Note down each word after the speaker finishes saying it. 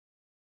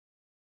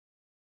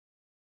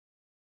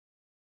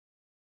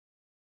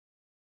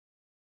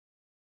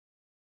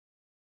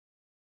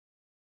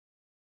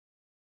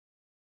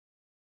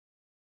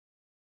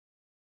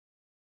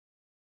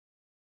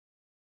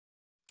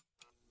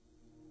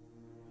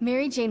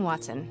Mary Jane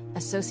Watson,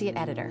 Associate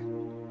Editor.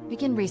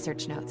 Begin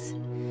research notes.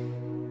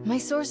 My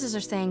sources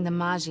are saying the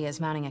Maggia is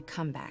mounting a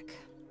comeback.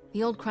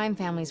 The old crime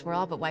families were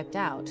all but wiped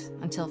out,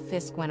 until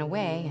Fisk went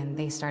away and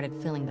they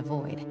started filling the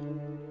void.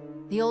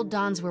 The old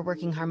Dons were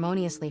working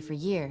harmoniously for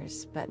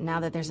years, but now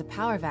that there's a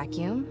power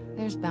vacuum,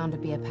 there's bound to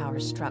be a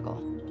power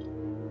struggle.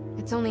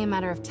 It's only a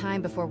matter of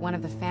time before one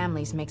of the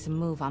families makes a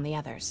move on the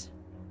others.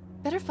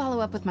 Better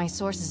follow up with my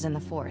sources in the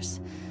Force.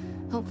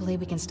 Hopefully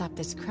we can stop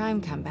this crime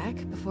comeback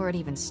before it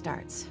even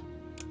starts.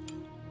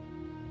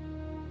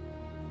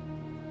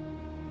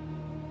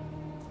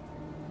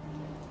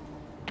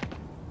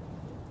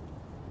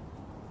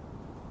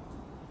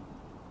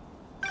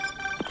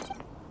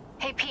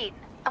 Hey Pete,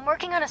 I'm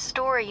working on a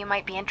story you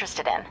might be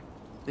interested in.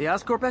 The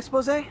Oscorp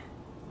expose?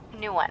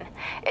 New one.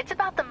 It's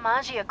about the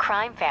Maggia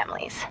crime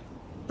families.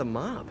 The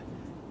mob?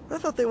 I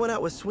thought they went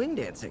out with swing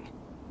dancing.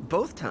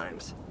 Both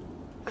times.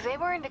 They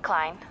were in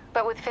decline,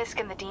 but with Fisk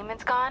and the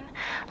demons gone,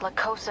 La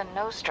Cosa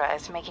Nostra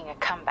is making a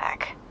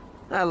comeback.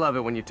 I love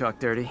it when you talk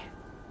dirty.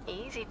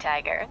 Easy,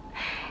 Tiger.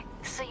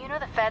 So you know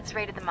the feds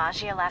raided the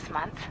Maggia last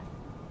month?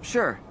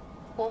 Sure.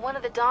 Well, one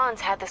of the Dons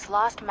had this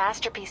lost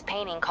masterpiece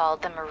painting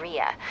called the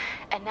Maria,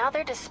 and now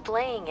they're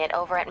displaying it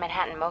over at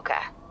Manhattan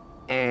Mocha.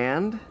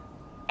 And?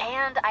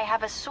 And I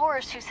have a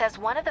source who says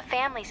one of the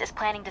families is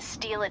planning to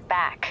steal it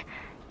back.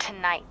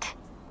 Tonight.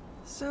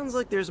 Sounds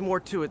like there's more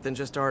to it than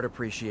just art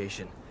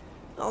appreciation.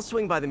 I'll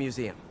swing by the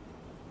museum.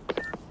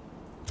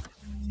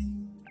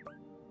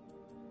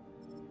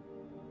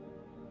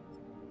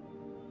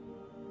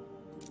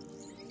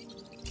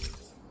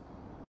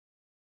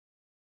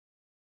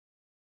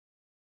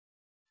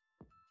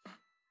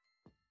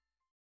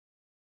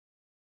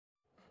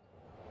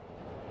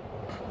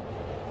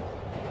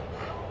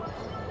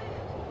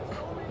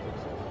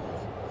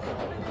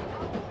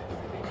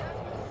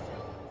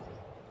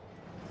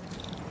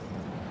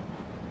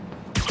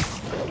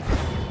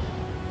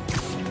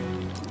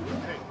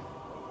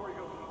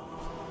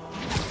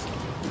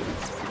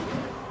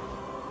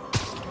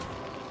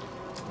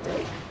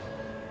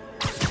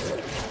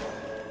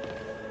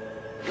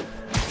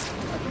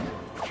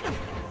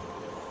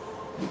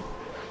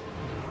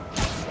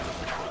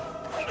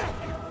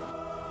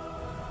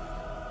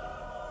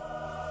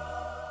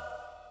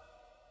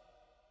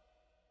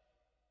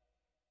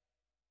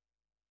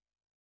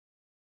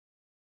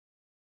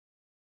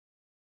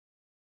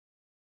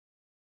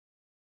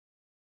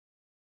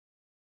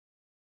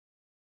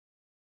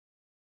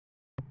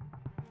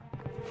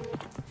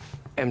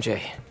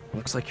 MJ,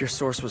 looks like your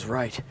source was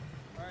right.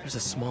 There's a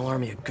small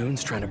army of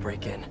goons trying to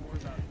break in.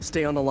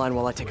 Stay on the line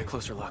while I take a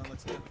closer look.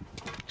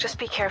 Just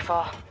be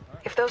careful.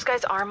 If those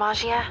guys are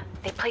Maggia,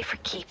 they play for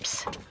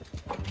keeps.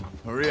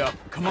 Hurry up,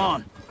 come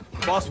on.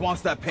 Boss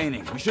wants that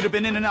painting. We should have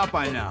been in and out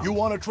by now. You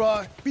want to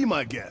try? Be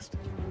my guest.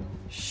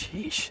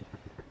 Sheesh.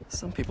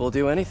 Some people will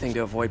do anything to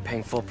avoid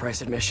paying full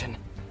price admission.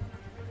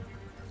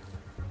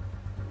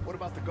 What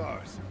about the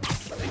guards?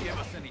 They give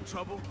us any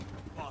trouble?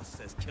 Boss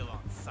says kill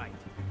on sight.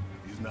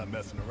 He's not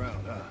messing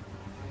around, huh?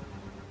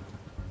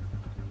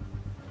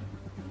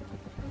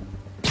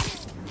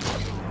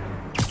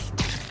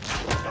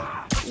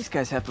 These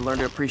guys have to learn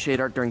to appreciate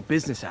art during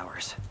business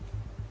hours.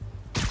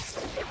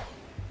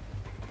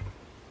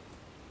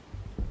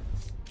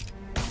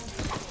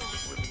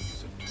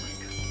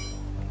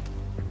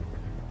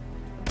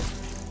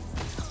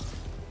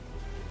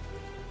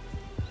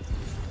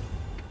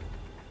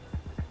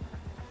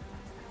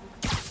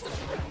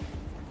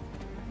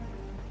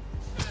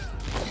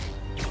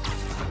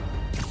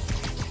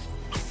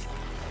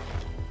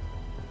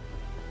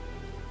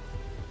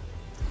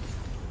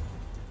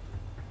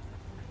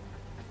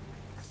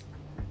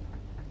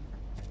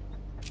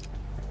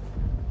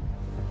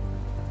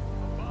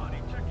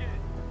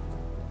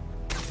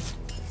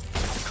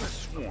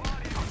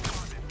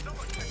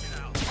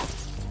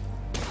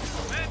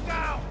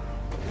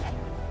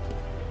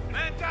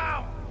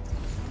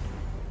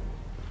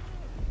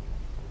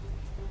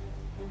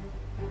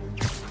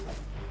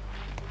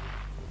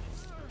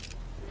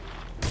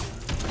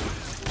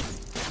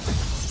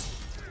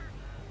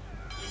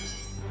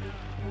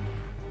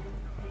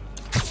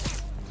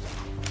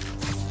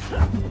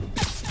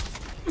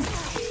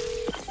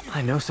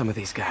 I know some of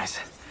these guys.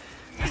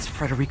 That's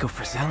Federico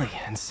Frizzelli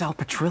and Sal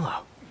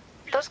Petrillo.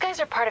 Those guys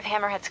are part of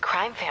Hammerhead's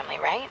crime family,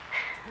 right?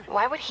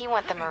 Why would he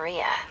want the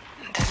Maria?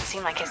 Doesn't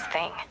seem like his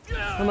thing.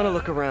 I'm gonna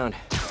look around.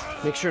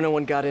 Make sure no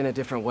one got in a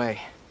different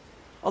way.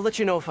 I'll let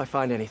you know if I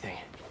find anything.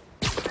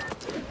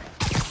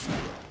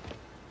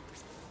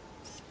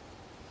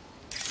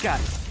 Got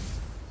it.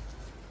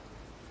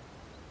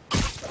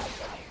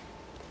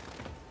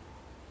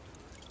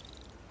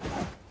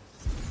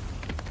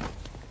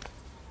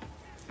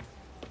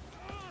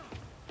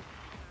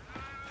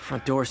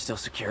 Front door's still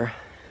secure.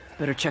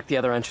 Better check the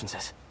other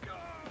entrances.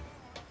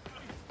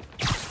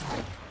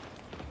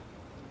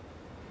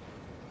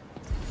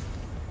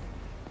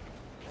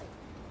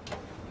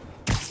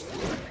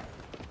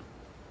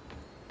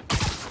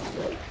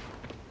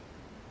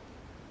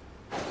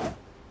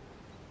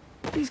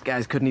 These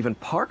guys couldn't even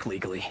park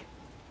legally.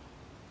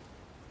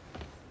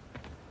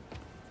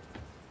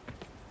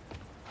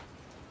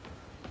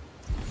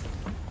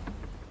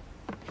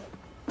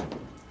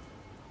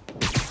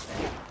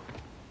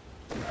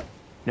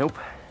 Nope,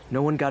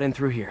 no one got in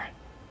through here.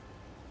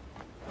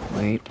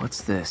 Wait,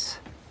 what's this?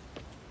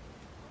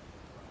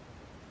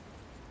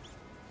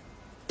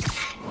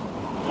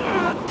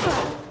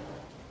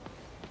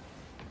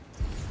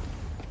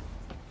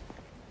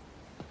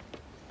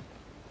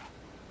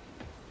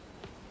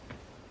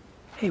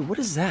 Hey, what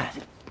is that?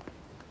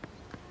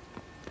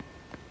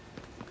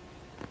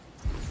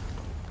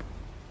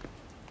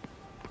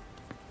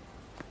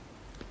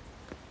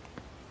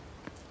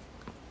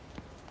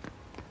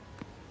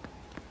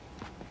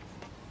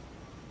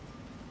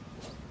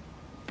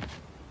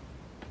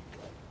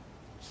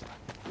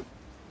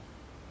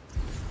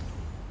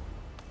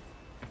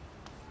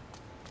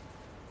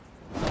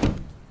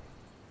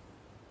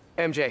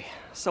 MJ,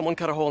 someone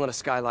cut a hole in a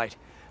skylight.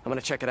 I'm gonna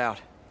check it out.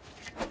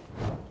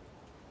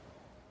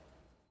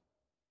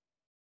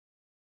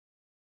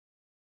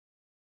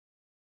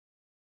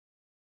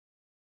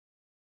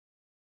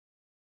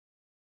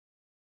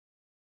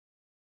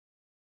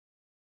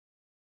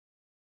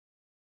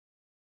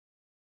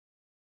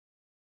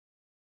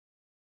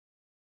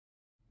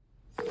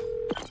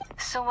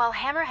 So while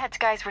Hammerhead's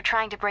guys were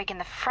trying to break in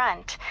the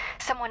front,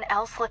 someone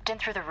else slipped in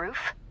through the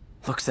roof?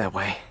 Looks that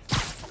way.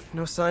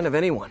 No sign of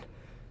anyone.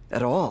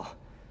 At all.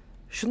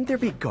 Shouldn't there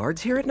be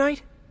guards here at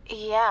night?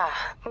 Yeah,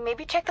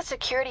 maybe check the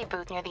security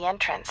booth near the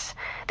entrance.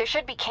 There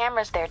should be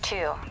cameras there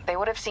too. They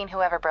would have seen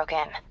whoever broke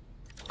in.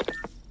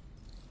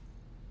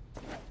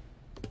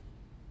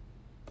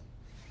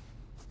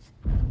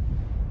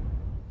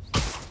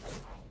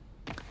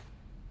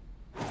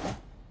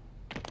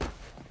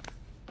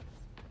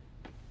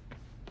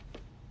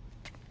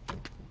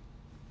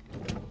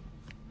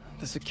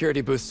 The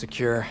security booth's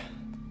secure.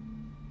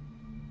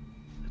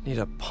 Need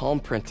a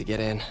palm print to get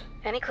in.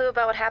 Any clue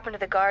about what happened to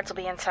the guards will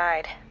be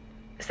inside.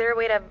 Is there a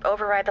way to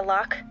override the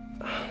lock?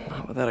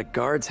 Not without a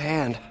guard's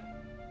hand.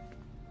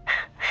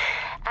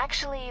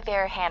 Actually,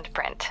 their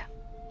handprint.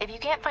 If you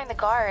can't find the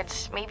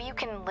guards, maybe you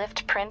can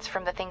lift prints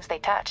from the things they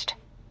touched.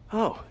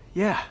 Oh,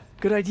 yeah,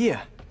 good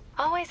idea.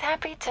 Always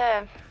happy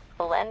to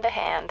lend a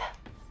hand.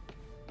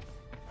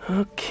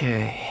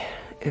 Okay,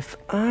 if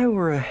I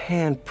were a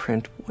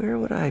handprint, where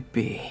would I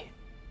be?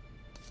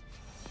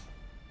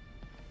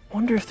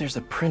 Wonder if there's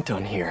a print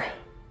on here.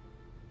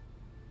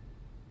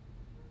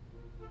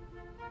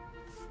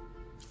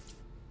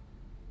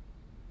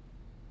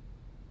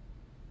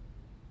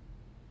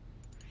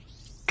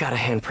 Got a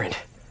handprint.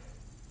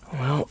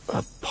 Well,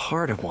 a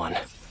part of one.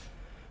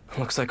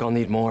 Looks like I'll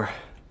need more.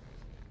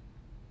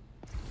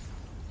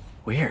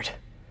 Weird.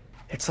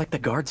 It's like the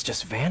guards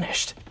just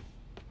vanished.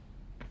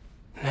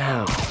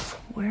 Now,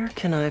 where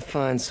can I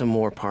find some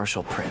more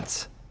partial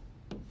prints?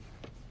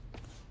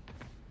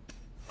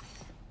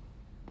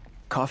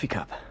 Coffee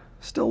cup.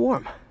 Still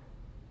warm.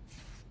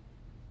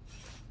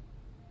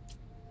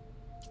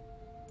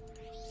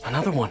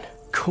 Another one.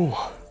 Cool.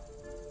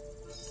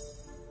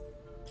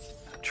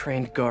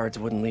 Trained guards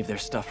wouldn't leave their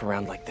stuff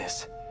around like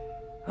this.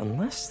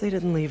 Unless they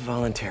didn't leave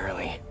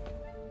voluntarily.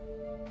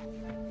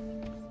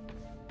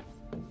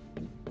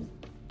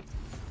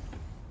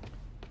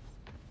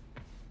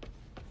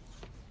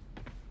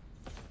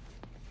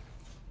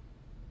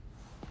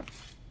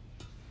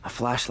 A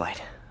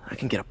flashlight. I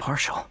can get a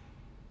partial.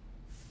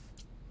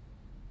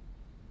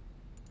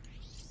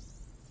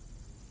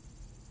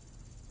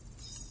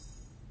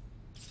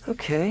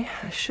 Okay,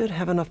 I should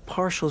have enough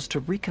partials to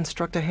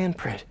reconstruct a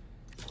handprint.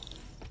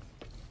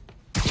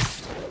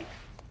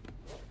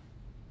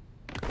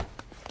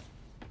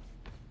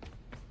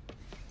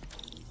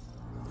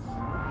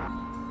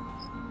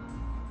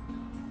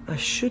 I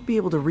should be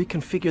able to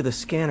reconfigure the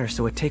scanner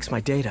so it takes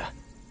my data.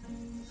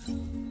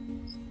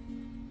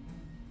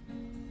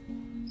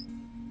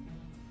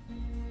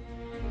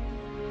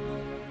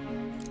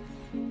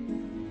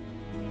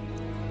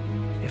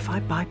 If I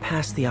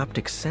bypass the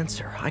optics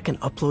sensor, I can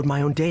upload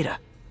my own data.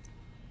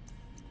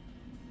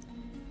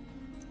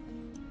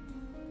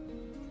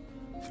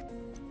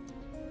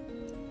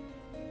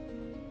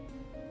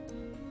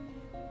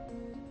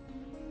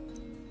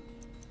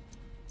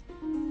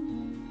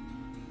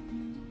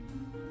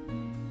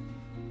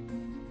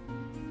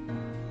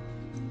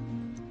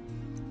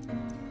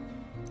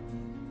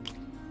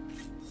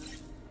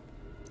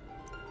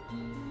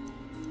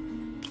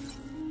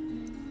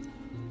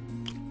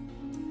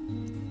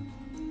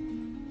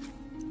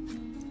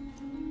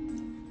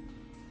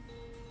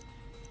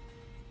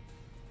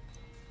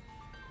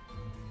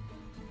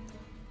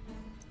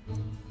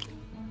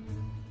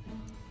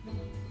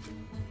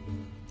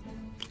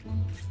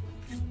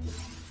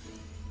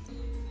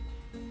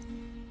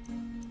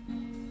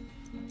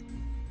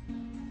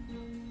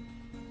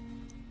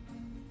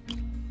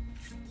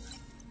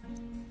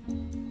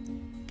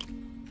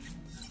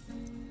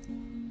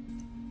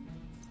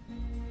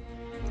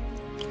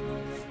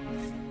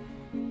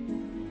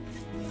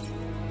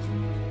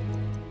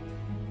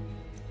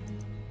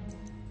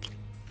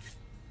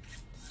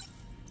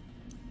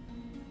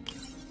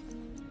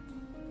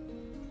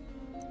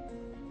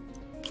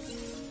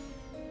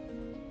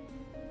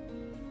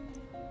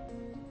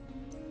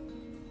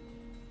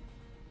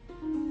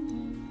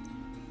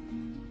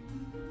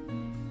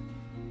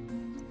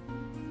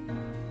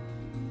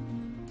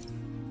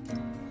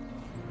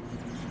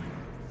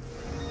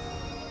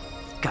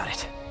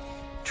 it.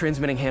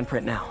 Transmitting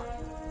handprint now.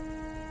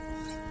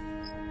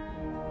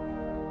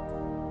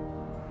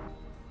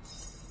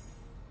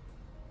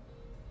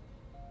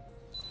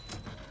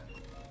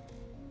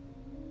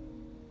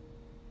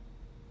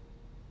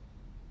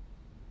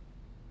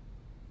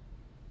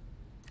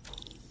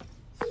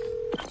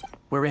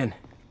 We're in.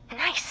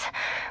 Nice.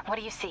 What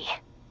do you see?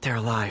 They're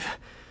alive.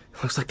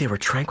 Looks like they were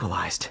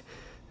tranquilized.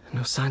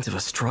 No signs of a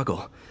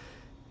struggle.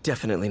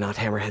 Definitely not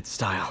Hammerhead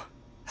style.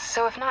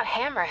 So if not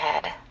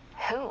Hammerhead,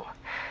 who?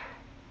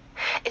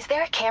 Is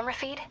there a camera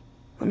feed?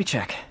 Let me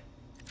check.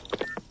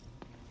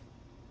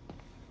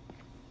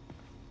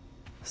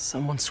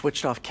 Someone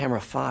switched off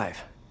camera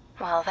 5.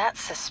 Well,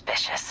 that's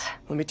suspicious.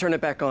 Let me turn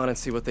it back on and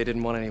see what they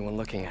didn't want anyone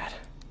looking at.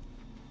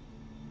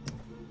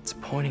 It's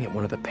pointing at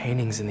one of the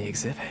paintings in the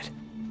exhibit.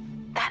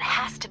 That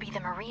has to be the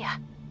Maria.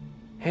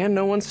 And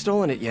no one's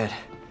stolen it yet.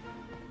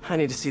 I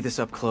need to see this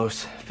up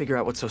close, figure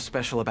out what's so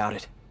special about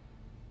it.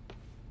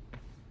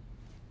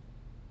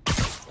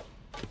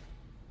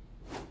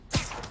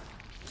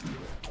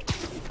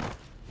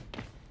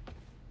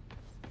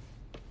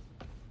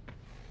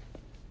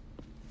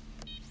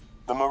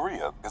 The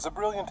Maria is a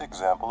brilliant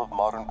example of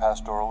modern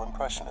pastoral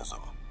impressionism.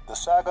 The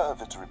saga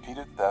of its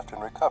repeated theft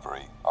and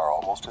recovery are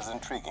almost as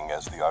intriguing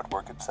as the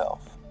artwork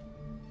itself.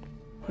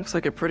 Looks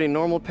like a pretty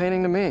normal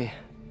painting to me.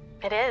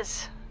 It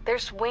is.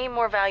 There's way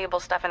more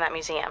valuable stuff in that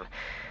museum.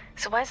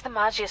 So why is the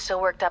Maggia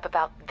so worked up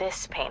about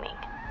this painting?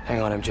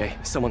 Hang on, MJ.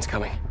 Someone's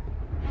coming.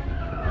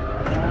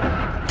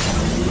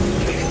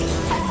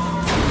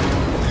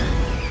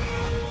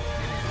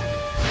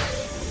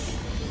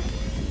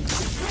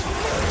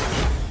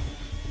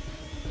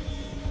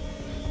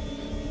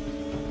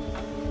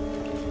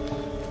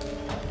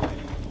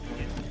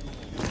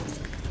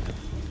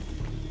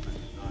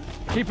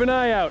 Keep an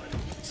eye out.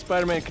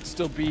 Spider-Man could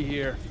still be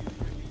here.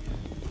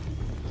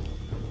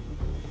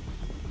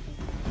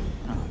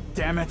 Oh,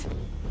 damn it.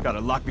 Got a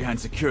lock behind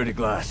security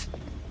glass.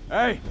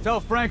 Hey,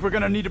 tell Frank we're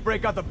gonna need to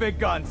break out the big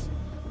guns.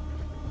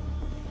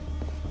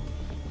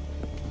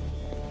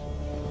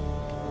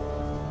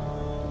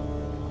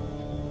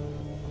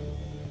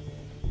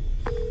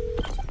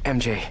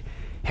 MJ,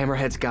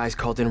 Hammerhead's guys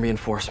called in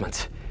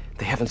reinforcements.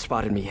 They haven't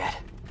spotted me yet.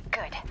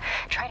 Good.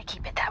 Try to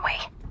keep it that way.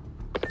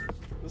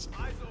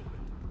 Eyes open.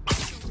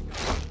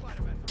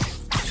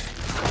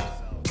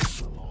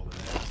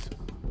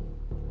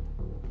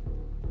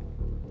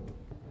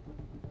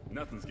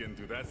 Nothing's getting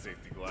through that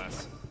safety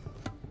glass.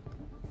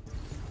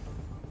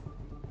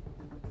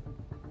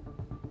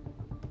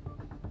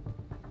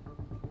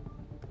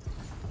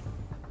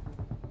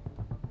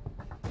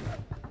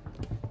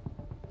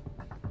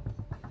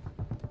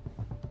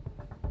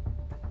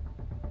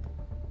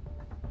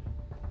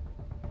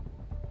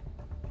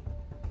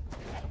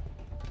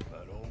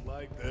 I don't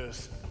like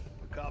this.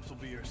 The cops will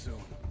be here soon.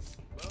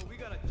 Well, we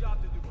got a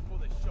job to do before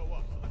they show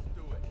up, so let's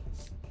do it.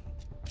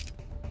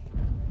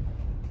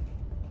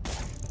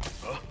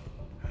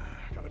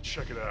 Gotta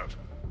check it out.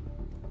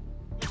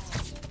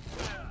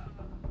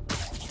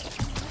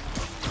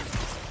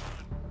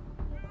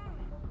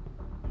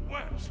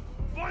 Webs,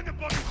 find the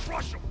bug and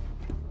crush him!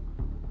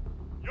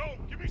 Yo,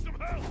 give me some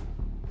help!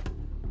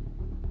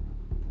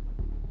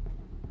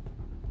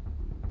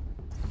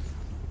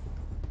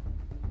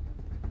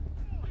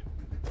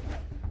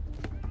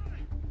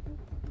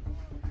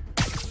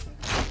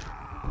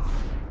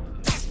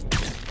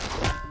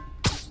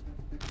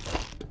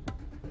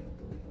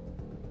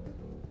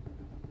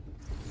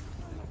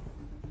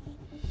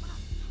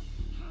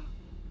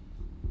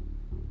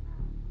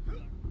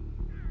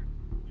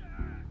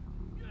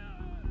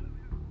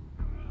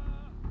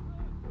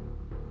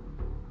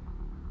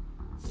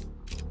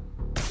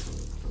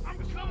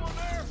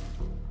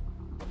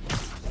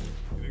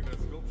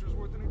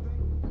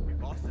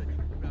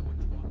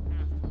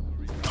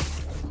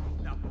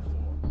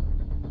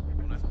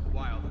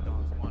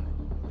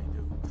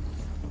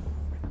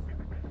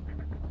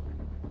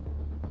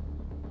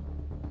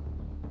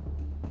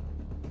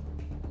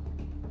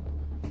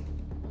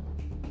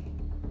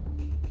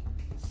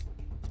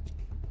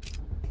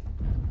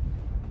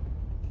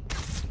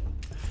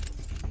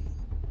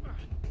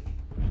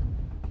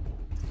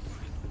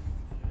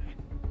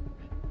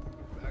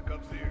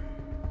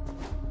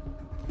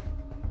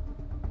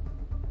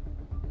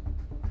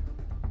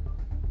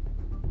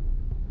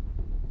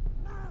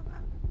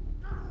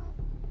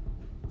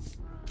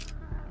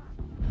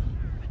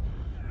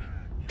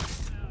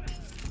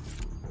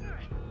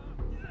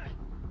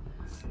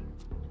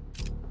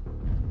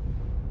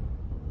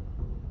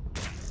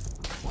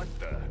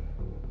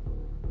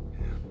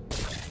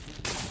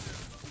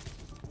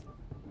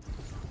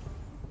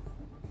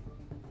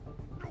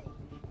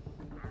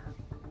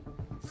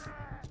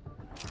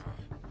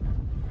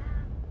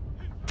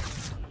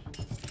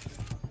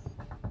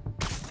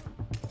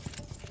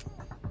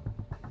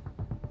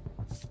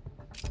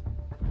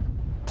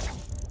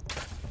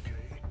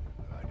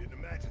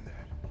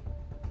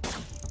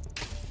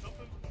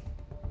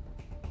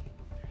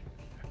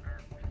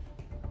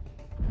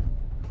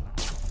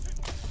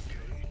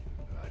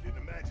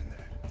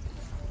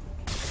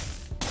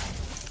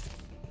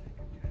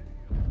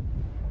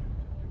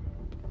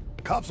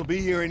 Cops will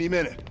be here any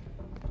minute.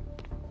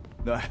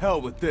 The hell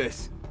with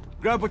this.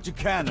 Grab what you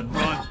can and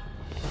run.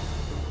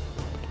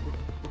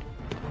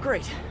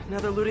 Great. Now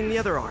they're looting the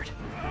other art.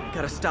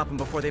 Gotta stop them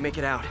before they make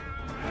it out.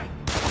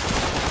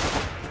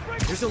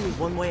 There's only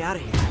one way out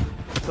of here.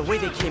 The way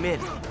they came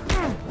in.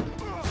 I'm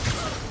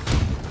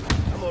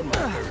on my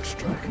third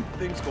strike. If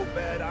things go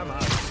bad, I'm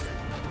out.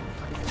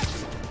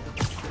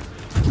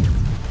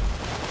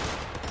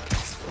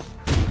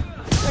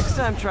 Next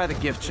time, try the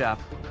gift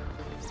shop.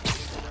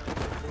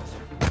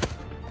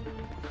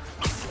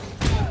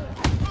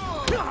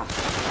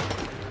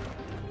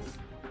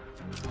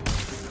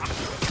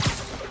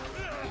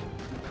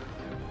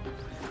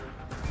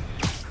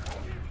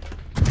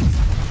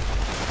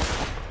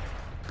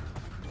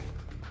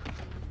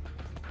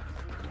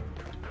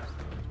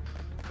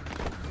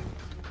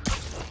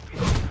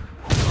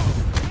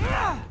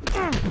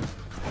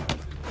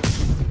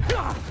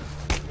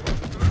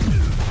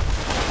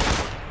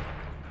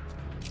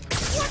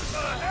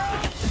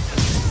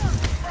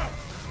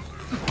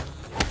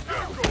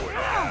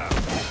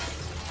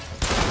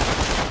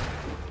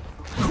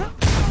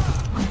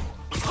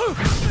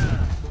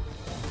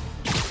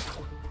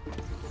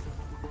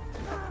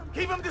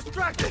 Keep him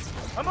distracted!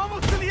 I'm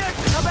almost to the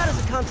exit! How about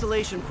as a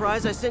consolation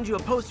prize, I send you a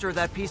poster of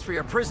that piece for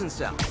your prison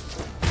cell?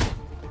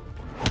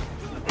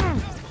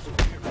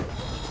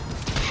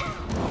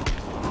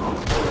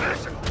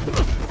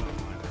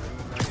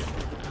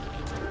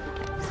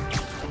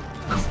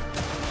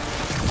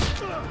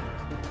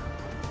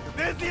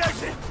 There's the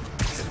exit!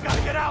 Just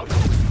gotta get out!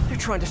 They're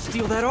trying to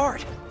steal that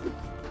art!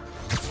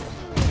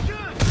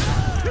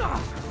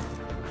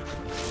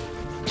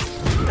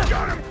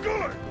 Got him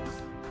good!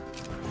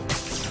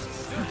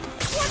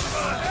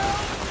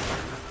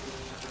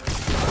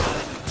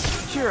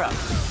 Cheer up.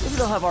 Maybe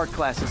they'll have art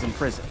classes in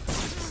prison.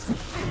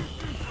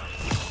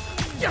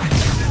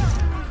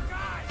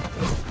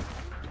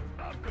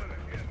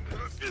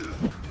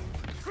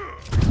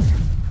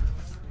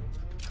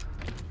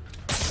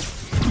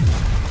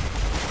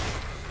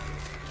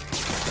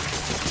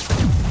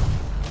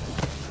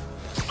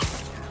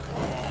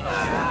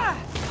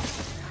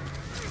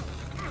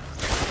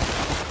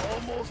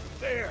 Almost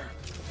there.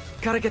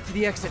 Gotta get to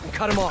the exit and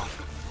cut him off.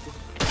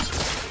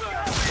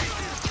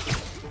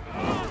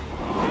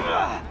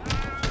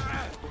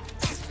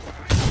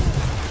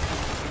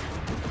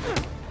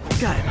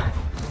 Got him.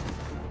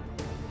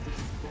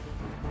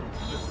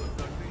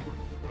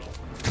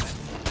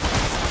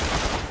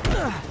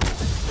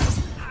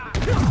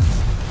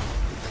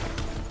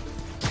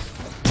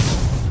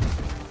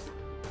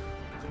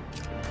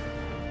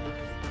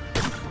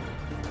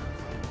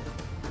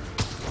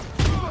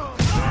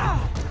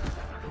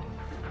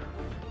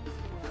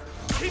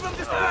 Keep him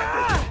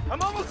distracted!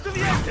 I'm almost to the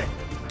exit!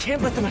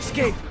 Can't let them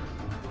escape.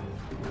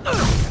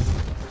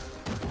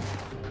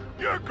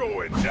 You're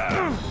going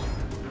down.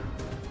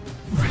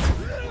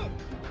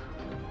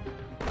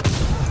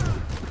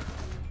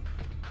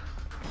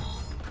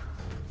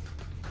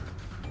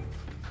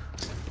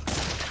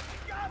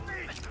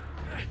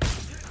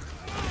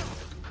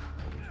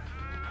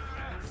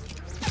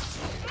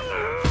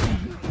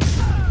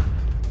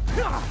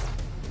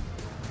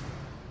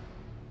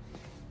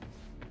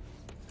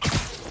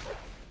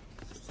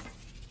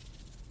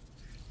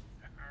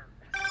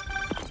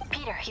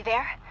 Peter, you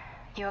there?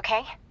 You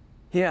okay?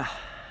 Yeah,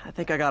 I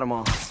think I got them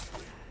all.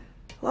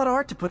 A lot of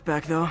art to put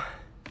back, though.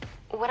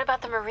 What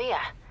about the Maria?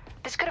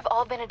 This could have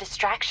all been a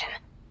distraction.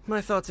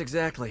 My thoughts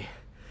exactly.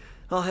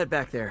 I'll head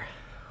back there.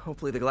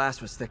 Hopefully the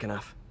glass was thick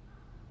enough.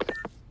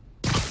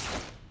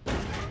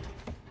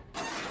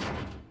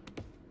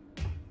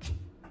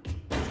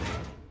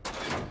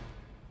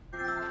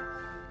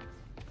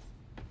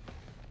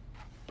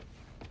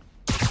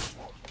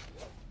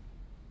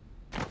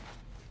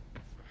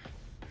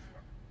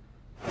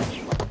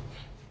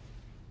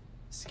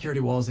 Security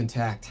wall's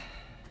intact.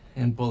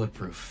 And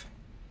bulletproof.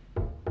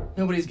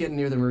 Nobody's getting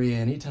near the Maria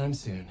anytime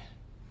soon.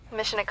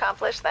 Mission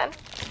accomplished, then?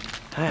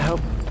 I hope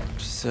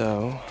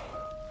so.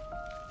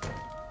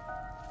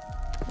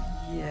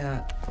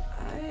 Yeah,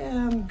 I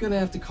am gonna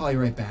have to call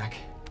you right back.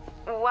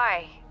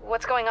 Why?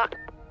 What's going on?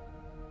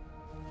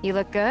 You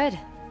look good.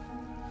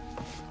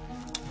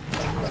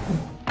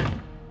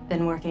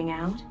 Been working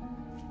out?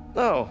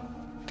 Oh.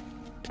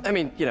 I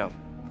mean, you know,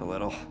 a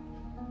little.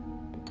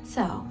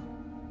 So,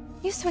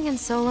 you swinging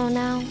solo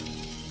now?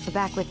 Or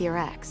back with your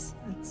ex?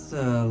 That's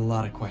a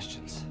lot of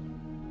questions.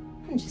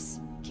 I'm just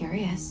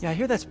curious. Yeah, I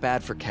hear that's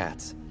bad for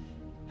cats.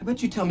 How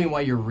about you tell me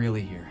why you're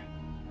really here?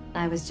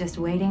 I was just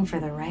waiting for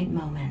the right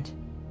moment.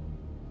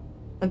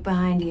 Look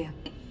behind you.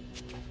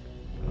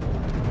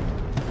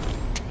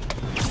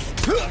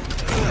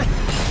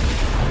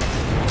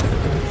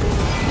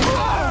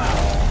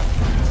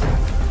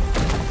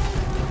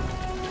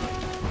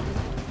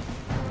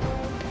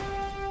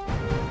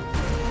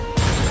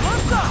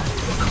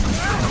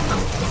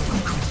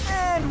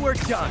 And we're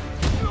done.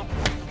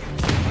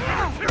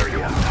 Here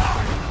you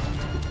are!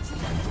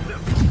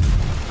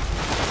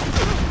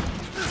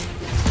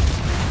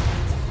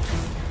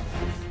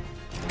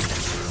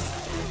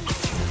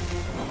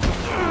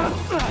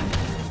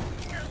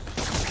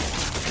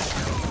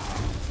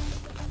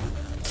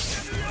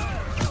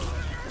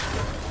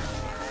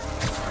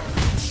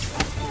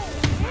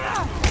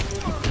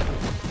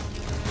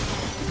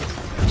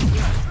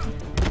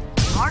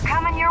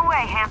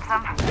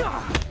 handsome.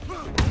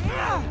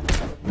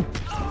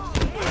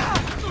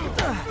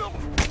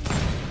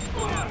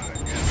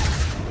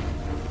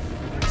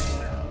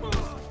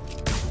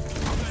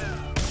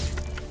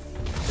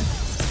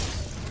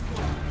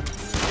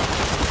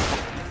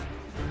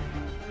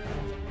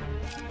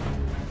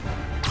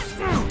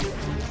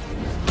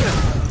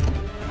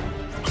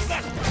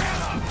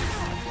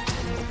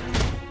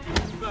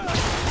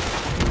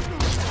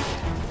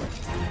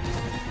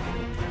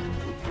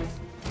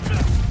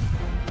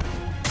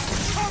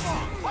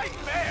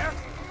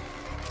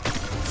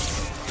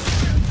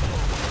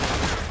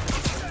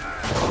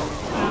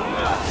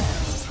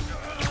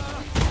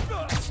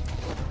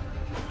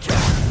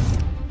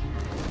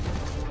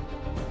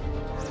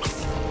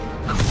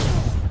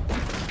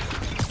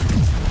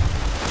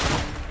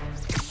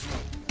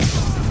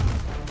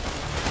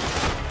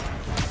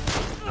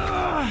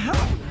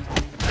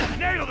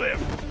 Nailed him!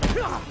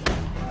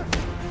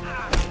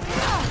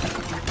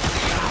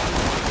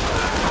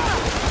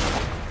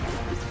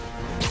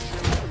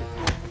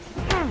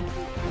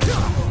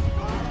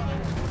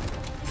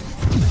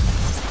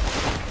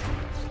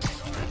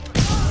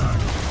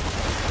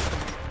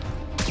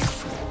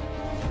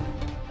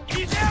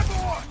 He's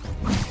airborne!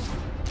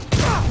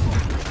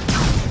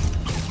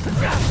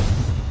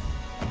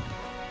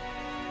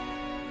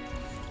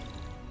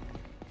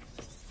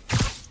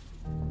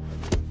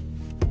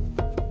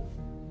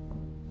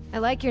 I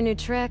like your new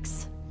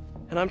tricks.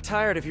 And I'm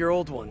tired of your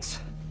old ones.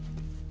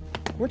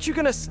 Weren't you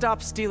gonna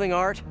stop stealing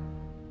art?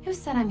 Who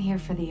said I'm here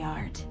for the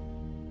art?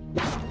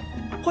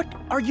 What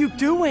are you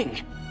doing?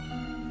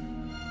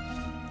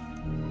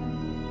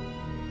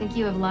 Think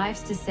you have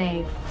lives to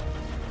save.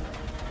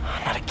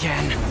 Not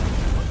again.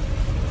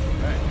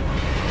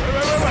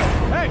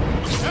 Hey!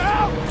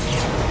 Help!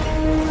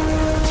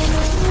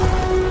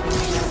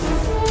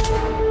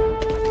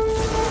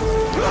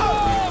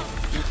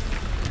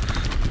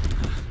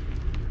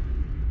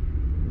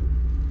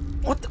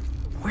 What the?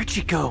 Where'd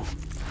she go?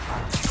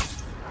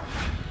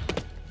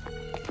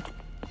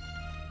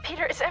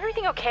 Peter, is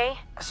everything okay?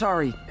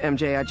 Sorry,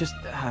 MJ, I just,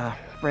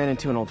 ran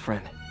into an old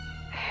friend.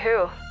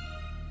 Who?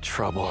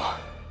 Trouble.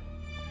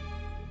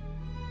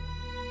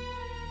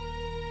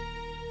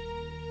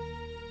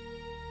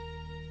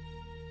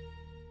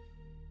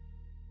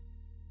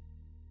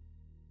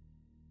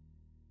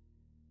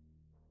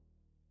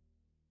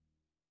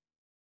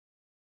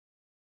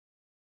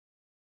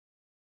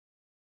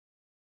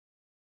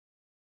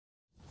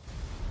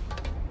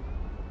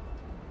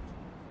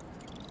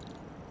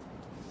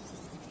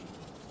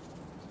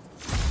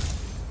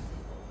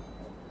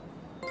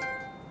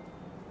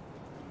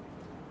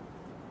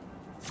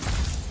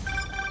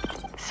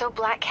 So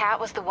Black Cat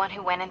was the one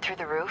who went in through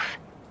the roof?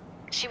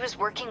 She was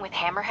working with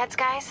Hammerhead's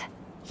guys?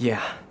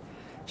 Yeah.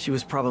 She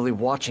was probably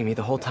watching me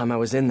the whole time I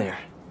was in there.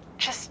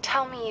 Just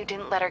tell me you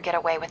didn't let her get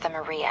away with the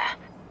Maria.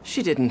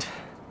 She didn't.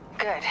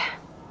 Good.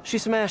 She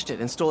smashed it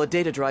and stole a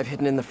data drive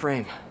hidden in the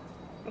frame.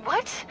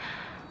 What?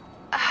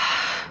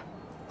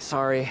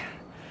 Sorry.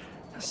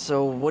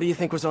 So, what do you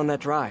think was on that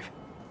drive?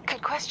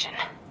 Good question.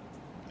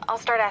 I'll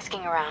start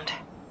asking around.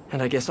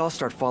 And I guess I'll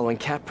start following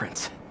cat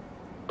prints.